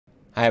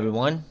Hi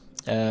everyone,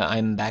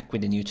 I'm back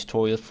with a new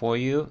tutorial for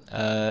you.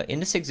 In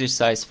this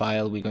exercise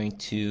file we're going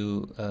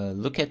to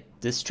look at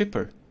the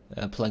stripper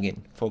plugin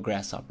for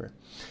Grasshopper.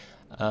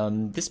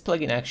 This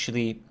plugin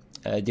actually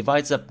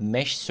divides up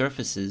mesh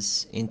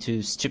surfaces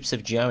into strips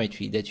of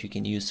geometry that you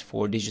can use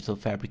for digital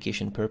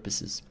fabrication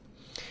purposes.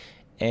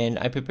 And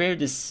I prepared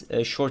this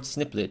short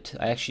snippet.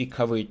 I actually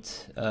covered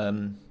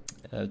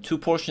two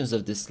portions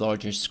of this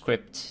larger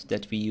script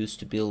that we use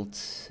to build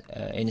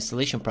an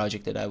installation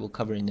project that I will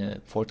cover in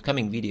a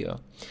forthcoming video.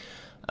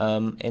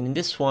 And in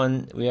this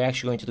one, we're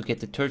actually going to look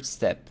at the third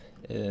step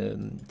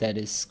that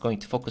is going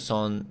to focus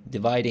on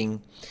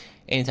dividing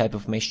any type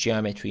of mesh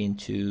geometry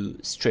into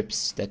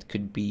strips that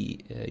could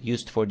be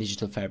used for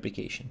digital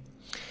fabrication.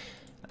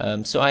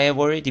 So I have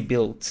already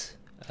built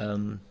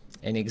an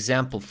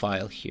example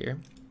file here.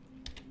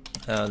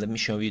 Let me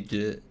show you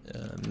the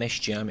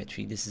mesh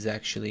geometry. This is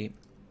actually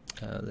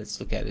let's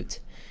look at it.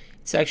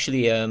 It's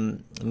actually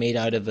made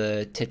out of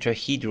a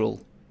tetrahedral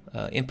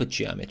input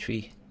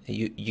geometry.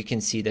 You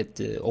can see that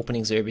the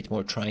openings are a bit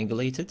more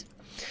triangulated,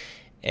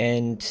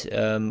 and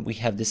we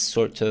have this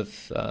sort of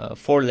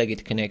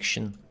four-legged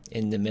connection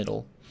in the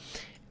middle.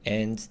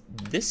 And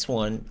this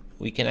one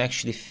we can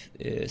actually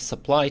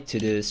supply to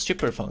the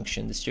stripper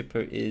function. The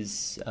stripper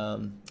is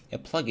a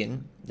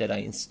plugin that I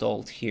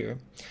installed here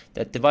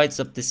that divides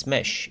up this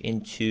mesh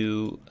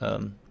into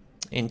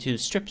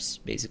strips,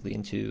 basically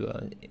into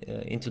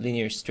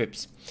linear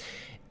strips.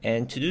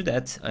 And to do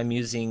that, I'm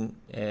using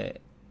a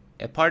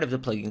part of the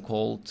plugin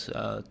called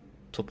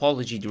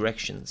topology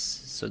directions.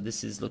 So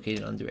this is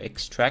located under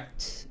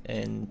extract,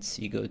 and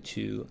you go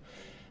to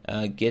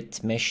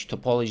get mesh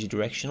topology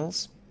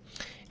directionals,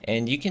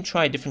 and you can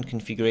try different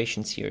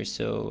configurations here.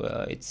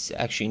 So it's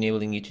actually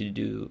enabling you to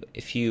do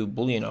a few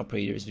Boolean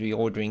operators,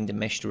 reordering the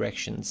mesh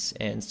directions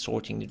and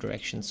sorting the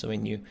directions. So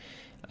when you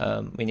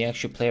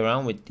actually play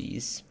around with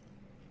these,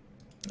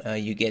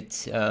 you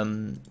get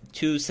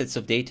two sets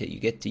of data. You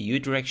get the U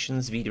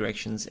directions, V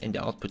directions, and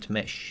the output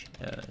mesh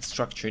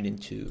structured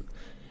into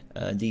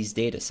these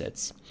data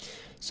sets.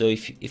 So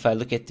if I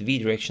look at the V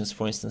directions,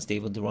 for instance, they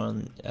would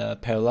run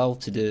parallel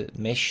to the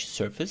mesh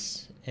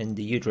surface, and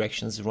the U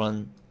directions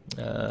run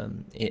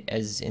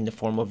as in the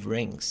form of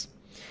rings.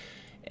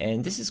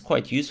 And this is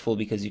quite useful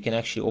because you can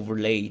actually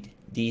overlay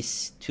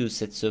these two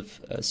sets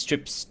of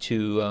strips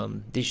to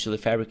digitally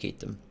fabricate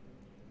them.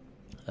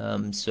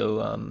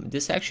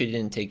 This actually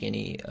didn't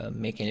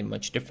make any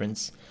much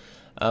difference,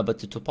 but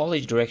the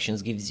topology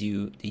directions gives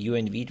you the U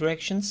and V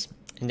directions,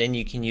 and then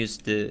you can use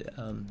the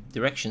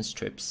direction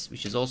strips,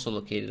 which is also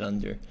located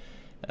under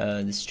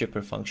the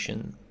stripper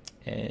function,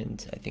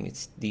 and I think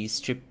it's the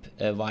strip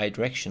via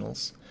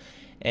directionals.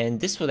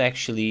 And this would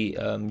actually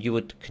you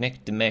would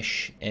connect the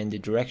mesh and the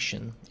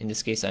direction. In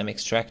this case, I'm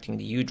extracting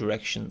the U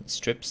direction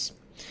strips,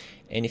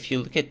 and if you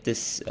look at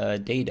this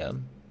data.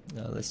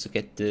 Let's look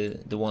at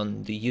the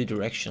U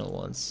directional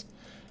ones.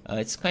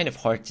 It's kind of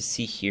hard to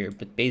see here,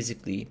 but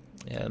basically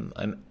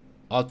I'm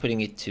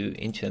outputting it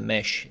into a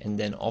mesh and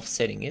then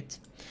offsetting it,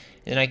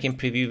 and then I can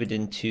preview it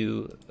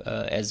into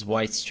as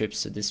white strips.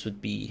 So this would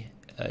be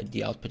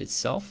the output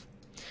itself.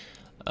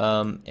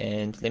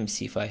 And let me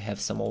see if I have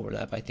some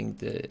overlap. I think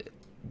the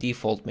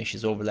default mesh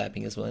is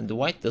overlapping as well, and the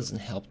white doesn't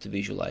help to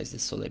visualize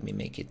this, so let me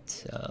make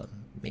it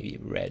maybe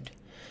red.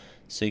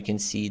 So you can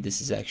see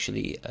this is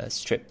actually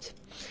stripped.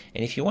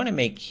 And if you want to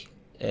make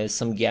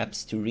some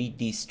gaps to read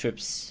these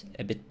strips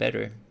a bit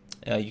better,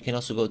 you can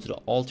also go to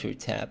the Alter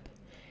tab,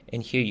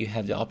 and here you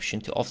have the option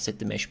to offset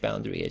the mesh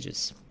boundary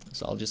edges.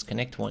 So I'll just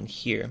connect one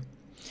here,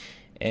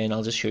 and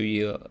I'll just show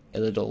you a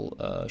little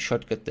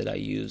shortcut that I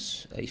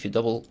use. If you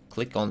double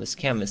click on this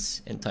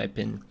canvas and type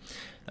in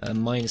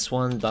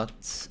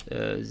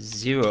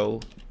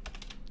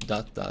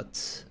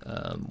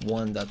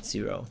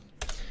 -1.0.1.0,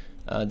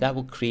 that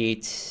will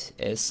create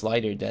a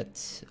slider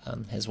that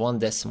has one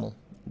decimal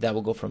that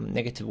will go from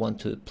 -1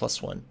 to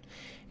 +1,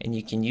 and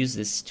you can use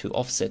this to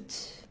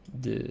offset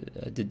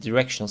the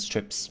directional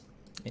strips.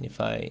 And if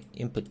I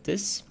input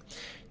this,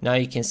 now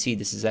you can see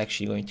this is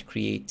actually going to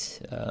create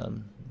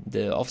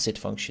the offset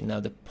function. Now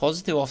the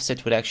positive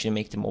offset would actually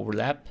make them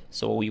overlap,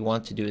 so what we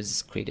want to do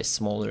is create a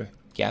smaller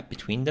gap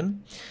between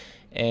them,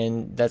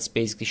 and that's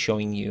basically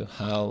showing you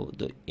how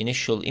the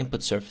initial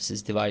input surface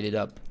is divided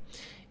up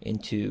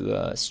into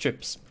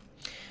strips.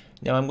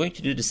 Now I'm going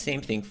to do the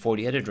same thing for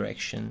the other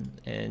direction,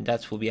 and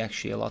that will be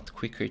actually a lot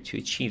quicker to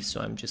achieve. So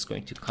I'm just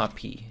going to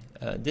copy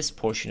this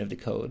portion of the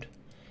code,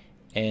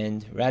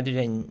 and rather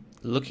than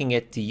looking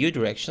at the U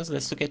directions,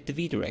 let's look at the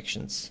V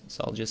directions.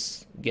 So I'll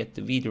just get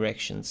the V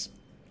directions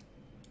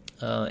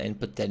and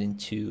put that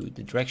into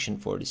the direction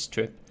for the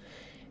strip,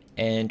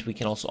 and we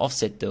can also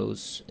offset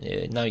those.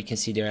 Now you can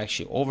see they're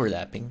actually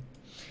overlapping,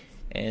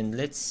 and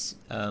let's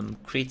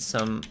create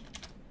some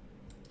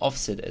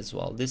offset as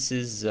well. This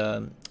is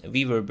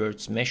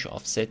Weaverbird's mesh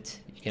offset.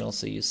 You can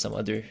also use some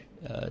other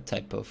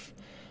type of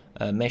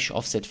mesh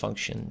offset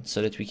function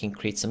so that we can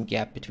create some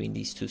gap between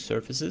these two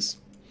surfaces.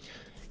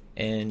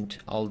 And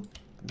I'll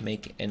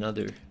make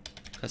another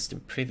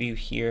custom preview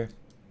here.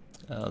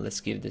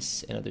 let's give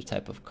this another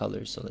type of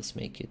color, so let's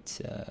make it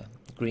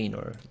green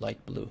or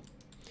light blue.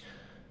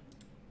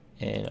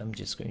 And I'm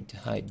just going to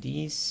hide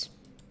these.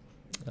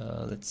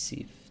 Let's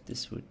see if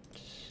this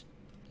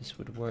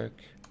would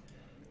work.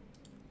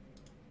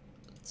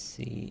 Let's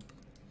see,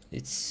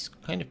 it's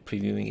kind of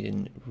previewing it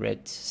in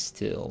red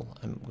still.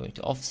 I'm going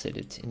to offset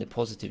it in the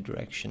positive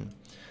direction.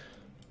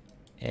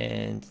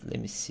 And let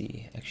me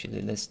see,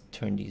 actually let's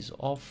turn these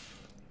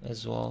off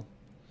as well.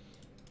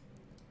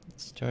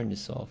 Let's turn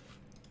this off,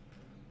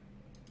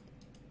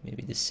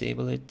 maybe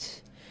disable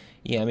it.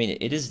 Yeah, I mean,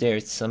 it is there,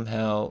 it's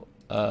somehow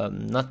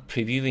not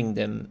previewing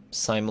them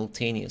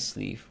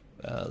simultaneously.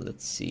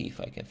 Let's see if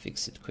I can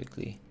fix it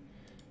quickly.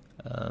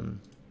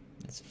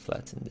 Let's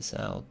flatten this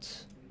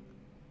out.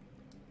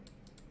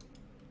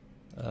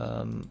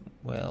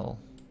 Well,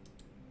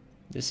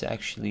 this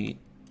actually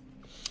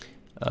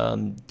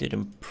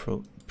didn't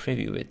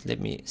preview it. Let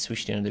me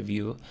switch to another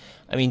view.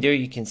 I mean, there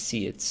you can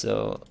see it,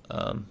 so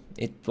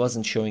it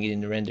wasn't showing it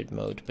in the rendered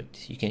mode,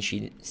 but you can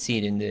see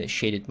it in the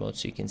shaded mode.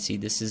 So you can see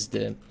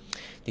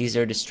these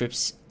are the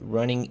strips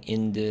running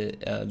in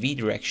the V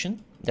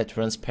direction that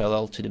runs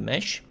parallel to the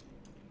mesh,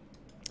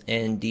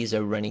 and these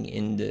are running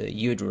in the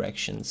U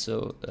direction,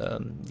 so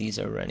these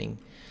are running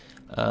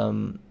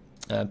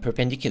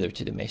perpendicular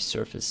to the mesh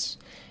surface,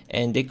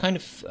 and they kind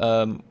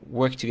of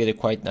work together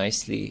quite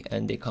nicely,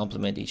 and they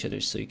complement each other.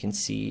 So you can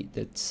see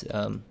that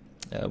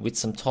with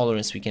some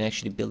tolerance we can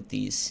actually build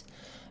these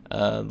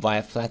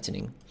via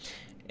flattening.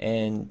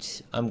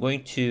 And I'm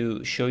going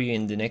to show you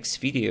in the next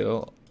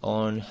video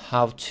on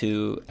how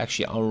to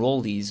actually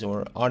unroll these,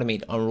 or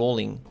automate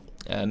unrolling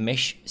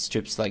mesh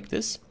strips like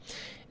this,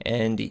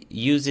 and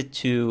use it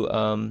to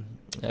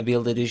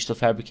build a digital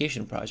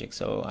fabrication project.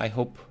 So I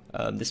hope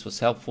this was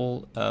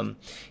helpful.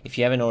 If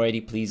you haven't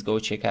already, please go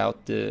check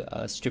out the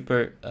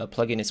stripper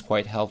plugin. It's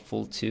quite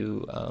helpful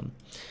to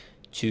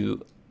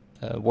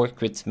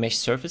work with mesh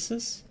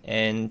surfaces.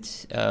 And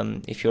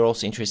if you're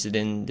also interested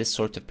in this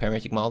sort of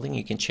parametric modeling,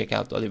 you can check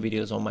out other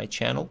videos on my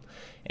channel.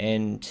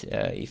 And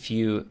if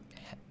you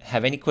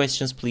have any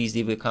questions, please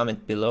leave a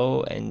comment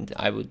below, and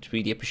I would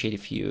really appreciate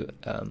if you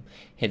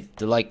hit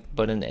the like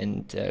button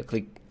and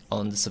click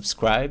on the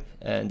subscribe,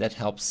 and that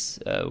helps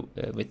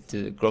with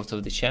the growth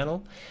of the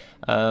channel.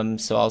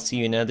 So I'll see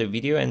you in another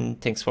video, and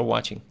thanks for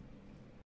watching.